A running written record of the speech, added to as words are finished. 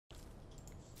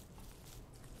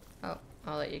Oh,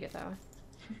 I'll let you get that one.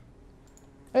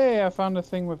 Hey, I found a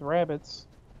thing with rabbits.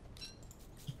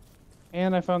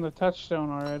 And I found the touchstone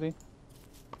already.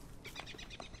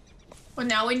 Well,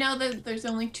 now we know that there's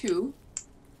only 2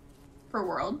 per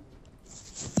world.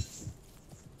 It's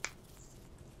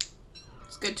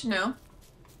good to know.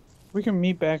 We can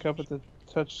meet back up at the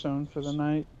touchstone for the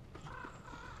night.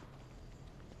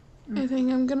 I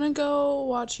think I'm gonna go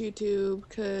watch YouTube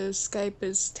because Skype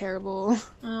is terrible.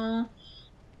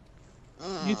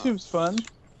 YouTube's fun.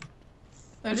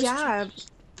 Yeah,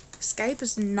 Skype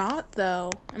is not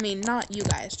though. I mean, not you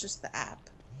guys, just the app.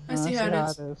 I see how it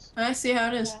is. I see how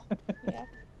it is. Yeah.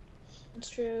 It's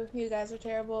true. You guys are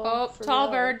terrible. Oh, For tall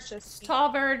real. birds. It's just Tall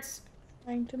birds.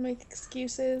 trying to make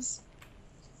excuses.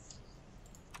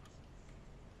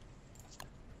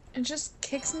 It just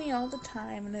kicks me all the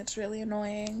time, and it's really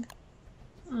annoying.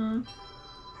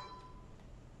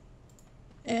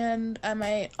 And I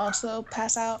might also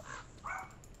pass out.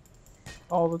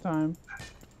 All the time.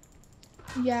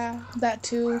 Yeah, that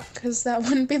too, because that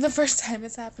wouldn't be the first time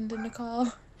it's happened in a call.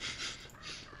 It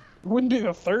wouldn't be the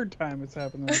 3rd time it's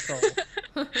happened in the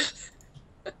call.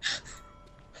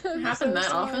 It happened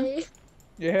that often?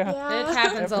 Yeah. It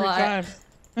happens a lot. Time.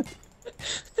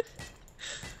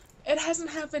 It hasn't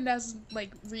happened as,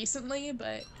 like, recently,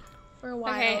 but for a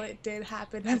while it did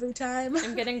happen every time.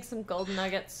 I'm getting some gold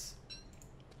nuggets.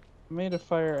 I made a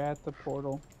fire at the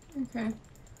portal. Okay.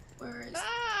 Where is...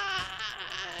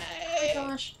 Oh my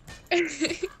gosh.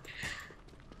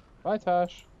 Bye,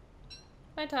 Tosh.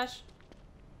 Bye, Tosh.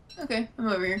 Okay, I'm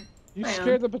over here. You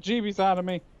scared the bejeebies out of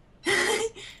me.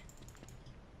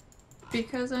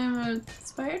 Because I'm a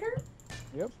spider?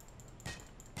 Yep.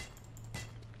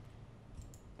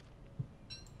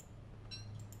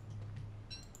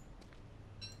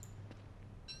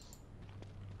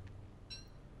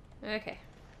 Okay.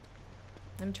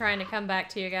 I'm trying to come back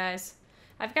to you guys.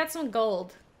 I've got some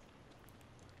gold.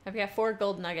 I've got 4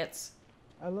 gold nuggets.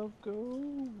 I love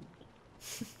gold.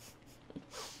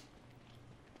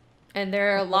 And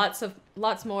there are lots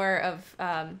more of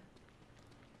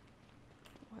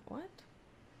what?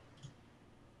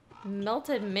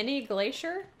 Melted mini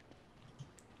glacier?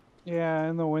 Yeah,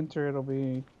 in the winter it'll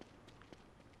be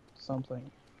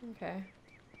something. Okay.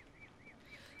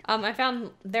 I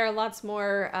found there are lots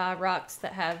more rocks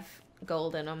that have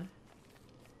gold in them.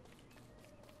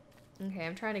 Okay,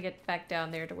 I'm trying to get back down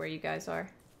there to where you guys are.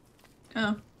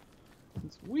 Oh.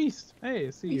 It's Weast. Hey, I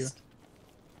see you.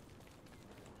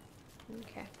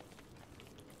 Okay.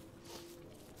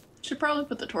 Should probably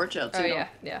put the torch out so you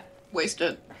don't waste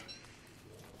it.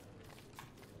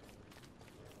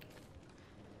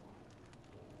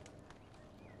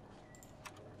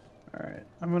 Alright,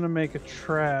 I'm gonna make a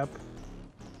trap.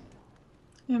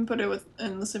 And put it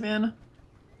in the savannah.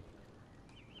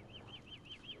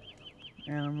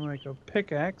 And I'm gonna make a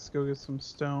pickaxe, go get some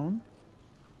stone.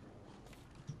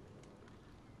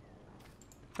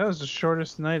 That was the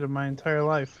shortest night of my entire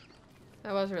life.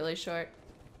 That was really short.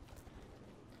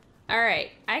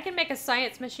 Alright, I can make a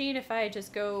science machine if I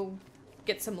just go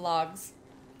get some logs.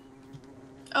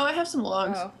 Oh, I have some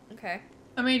logs. Oh, okay.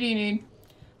 How many do you need?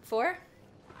 4?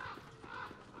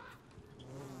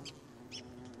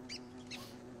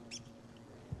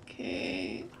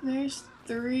 Okay, there's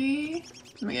 3.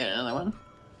 Let me get another one.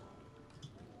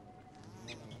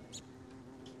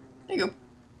 There you go.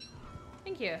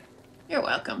 Thank you. You're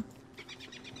welcome.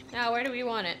 Now, where do we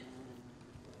want it?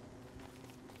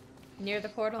 Near the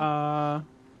portal?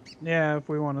 Yeah, if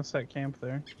we want to set camp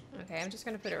there. Okay, I'm just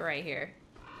gonna put it right here.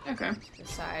 Okay.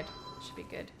 This side. Should be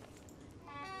good.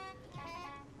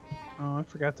 Oh, I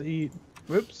forgot to eat.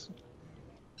 Whoops.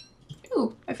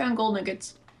 Ooh, I found gold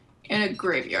nuggets. In a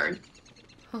graveyard.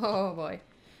 Oh boy.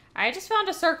 I just found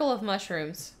a circle of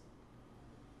mushrooms.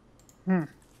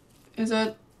 Is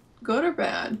that good or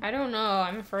bad? I don't know.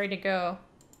 I'm afraid to go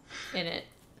in it.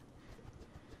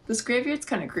 This graveyard's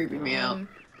kind of creeping me out.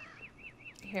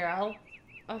 Here,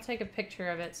 I'll take a picture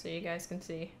of it so you guys can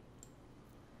see.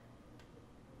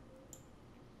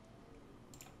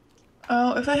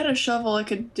 Oh, if I had a shovel, I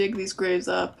could dig these graves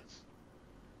up.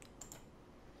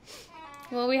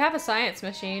 Well, we have a science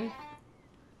machine.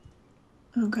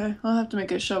 Okay, I'll have to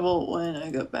make a shovel when I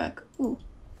go back. Ooh,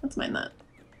 let's mine that.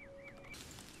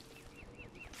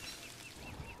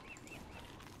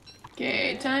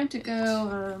 Okay, time to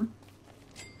go,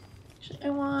 should I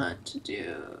want to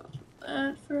do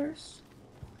that first?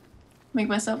 Make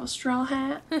myself a straw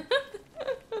hat.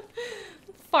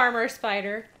 Farmer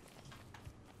spider.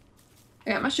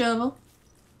 I got my shovel.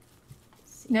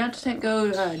 Now to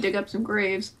go dig up some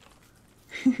graves.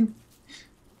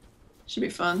 Should be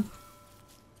fun.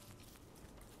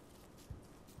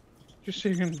 Just so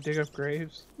you're gonna dig up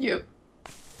graves. Yep.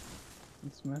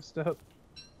 It's messed up.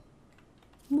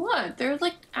 What? They're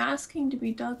like asking to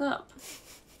be dug up.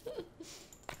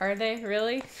 Are they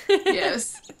really?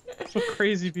 Yes. That's what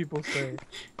crazy people say.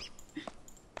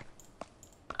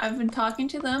 I've been talking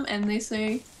to them and they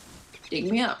say,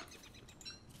 dig me up.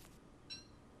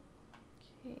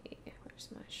 Okay, where's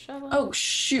my shovel? Oh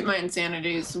shoot, my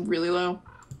insanity is really low.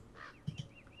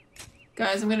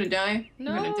 Guys, I'm gonna die.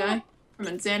 No. I'm gonna die from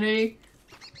insanity.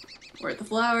 Where are the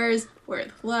flowers? Where are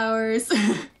the flowers?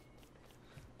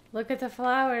 Look at the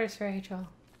flowers, Rachel.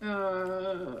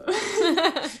 uh...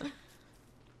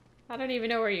 I don't even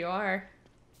know where you are.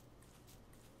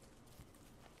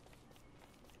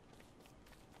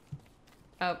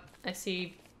 Oh, I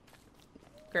see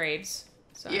graves.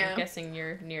 So Yeah. I'm guessing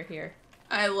you're near here.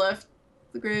 I left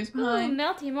the graves Ooh, behind.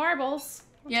 melty marbles.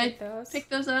 I'll Yeah, take those. pick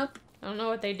those up. I don't know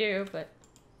what they do, but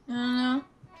I don't know.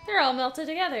 they're all melted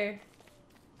together.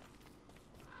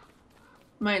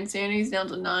 My insanity's down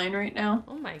to 9 right now.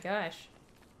 Oh my gosh.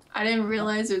 I didn't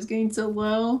realize it was getting so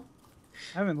low.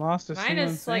 I haven't lost a Mine single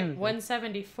is like insanity.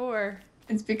 174.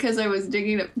 It's because I was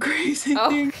digging up graves, I Oh,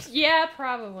 think. yeah,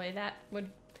 probably.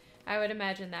 I would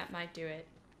imagine that might do it.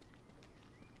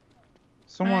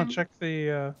 Someone Fine. check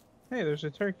the, hey, there's a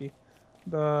turkey.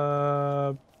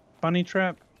 The bunny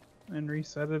trap and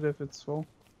reset it if it's full.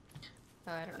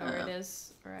 Oh, I don't know where it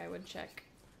is, or I would check.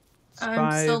 I'm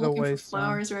Spy still the looking for wasteland.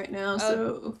 flowers right now,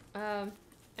 so...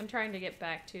 I'm trying to get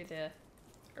back to the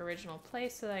original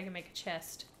place so that I can make a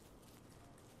chest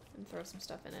and throw some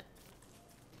stuff in it.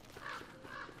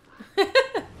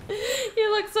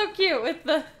 You look so cute with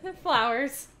the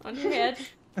flowers on your head.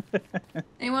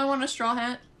 Anyone want a straw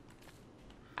hat?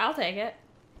 I'll take it.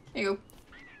 There you go.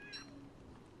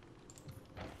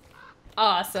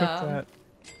 Awesome. Cook that.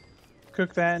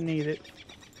 Cook that and eat it.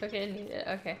 Cook it and eat it.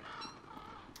 Okay.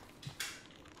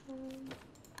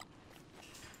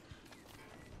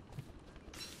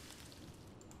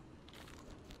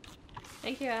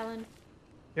 Thank you, Alan.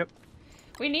 Yep.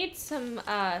 We need some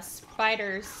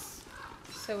spiders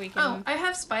so we can Oh, I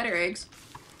have spider eggs.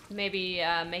 maybe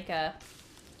make a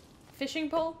fishing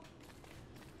pole.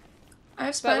 I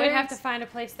have But spider we'd eggs. have to find a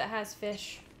place that has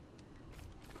fish.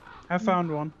 I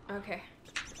found one. Okay.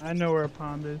 I know where a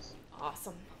pond is.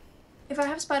 Awesome. If I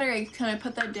have spider eggs, can I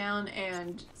put that down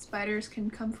and spiders can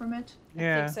come from it? I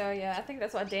Yeah. think so, yeah. I think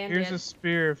that's what Dan Here's did. a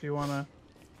spear if you wanna.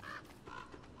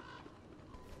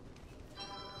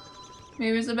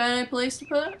 Maybe it's a bad place to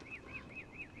put it?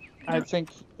 I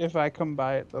think if I come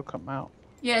by it, they'll come out.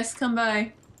 Yes, come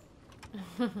by.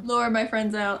 Lure my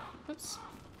friends out. Oops.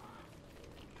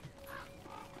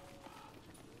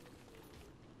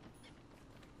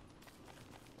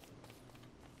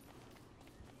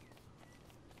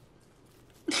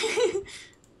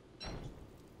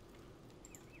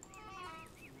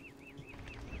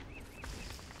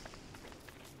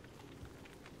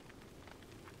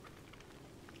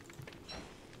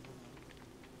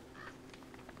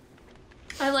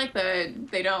 I like that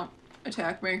they don't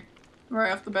attack me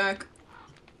right off the back.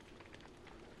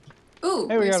 Ooh,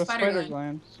 Hey, we have got a spider spider gland.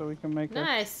 gland, so we can make a.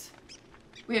 Nice.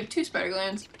 We have 2 spider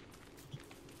glands.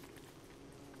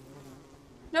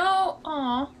 No,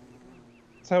 aw.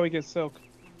 That's how we get silk.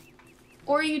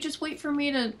 Or you just wait for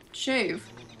me to shave.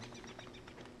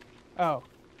 Oh.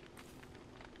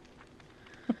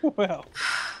 Well.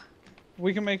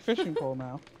 We can make fishing pole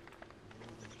now.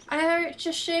 I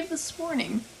just shaved this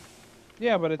morning.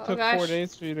 Yeah, but it Oh, took gosh. 4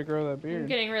 days for you to grow that I'm beard.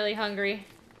 getting really hungry.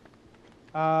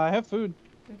 I have food.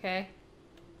 Okay.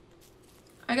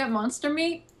 I got monster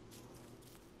meat.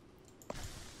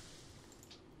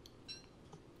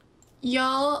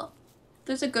 Y'all,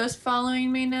 there's a ghost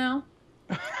following me now.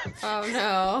 Oh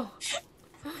no.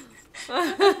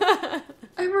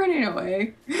 I'm running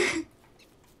away.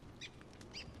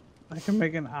 I can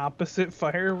make an opposite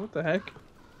fire. What the heck?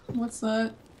 What's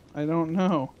that? I don't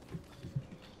know.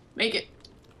 Make it.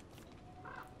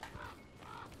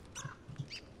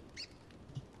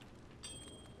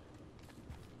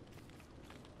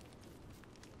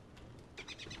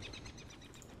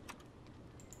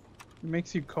 It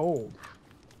makes you cold.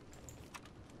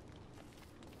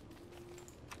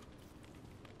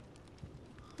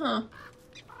 Huh.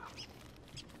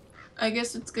 I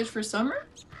guess it's good for summer?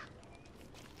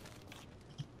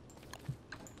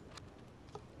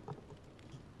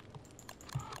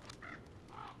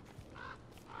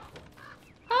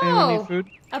 Anyone Oh, need food?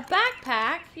 a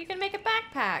backpack? You can make a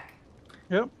backpack.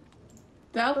 Yep.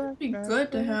 That would be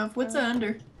good to have. What's that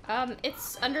under?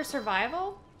 It's under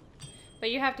survival, but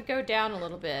you have to go down a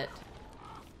little bit.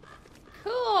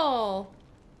 Cool.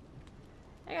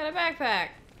 I got a backpack.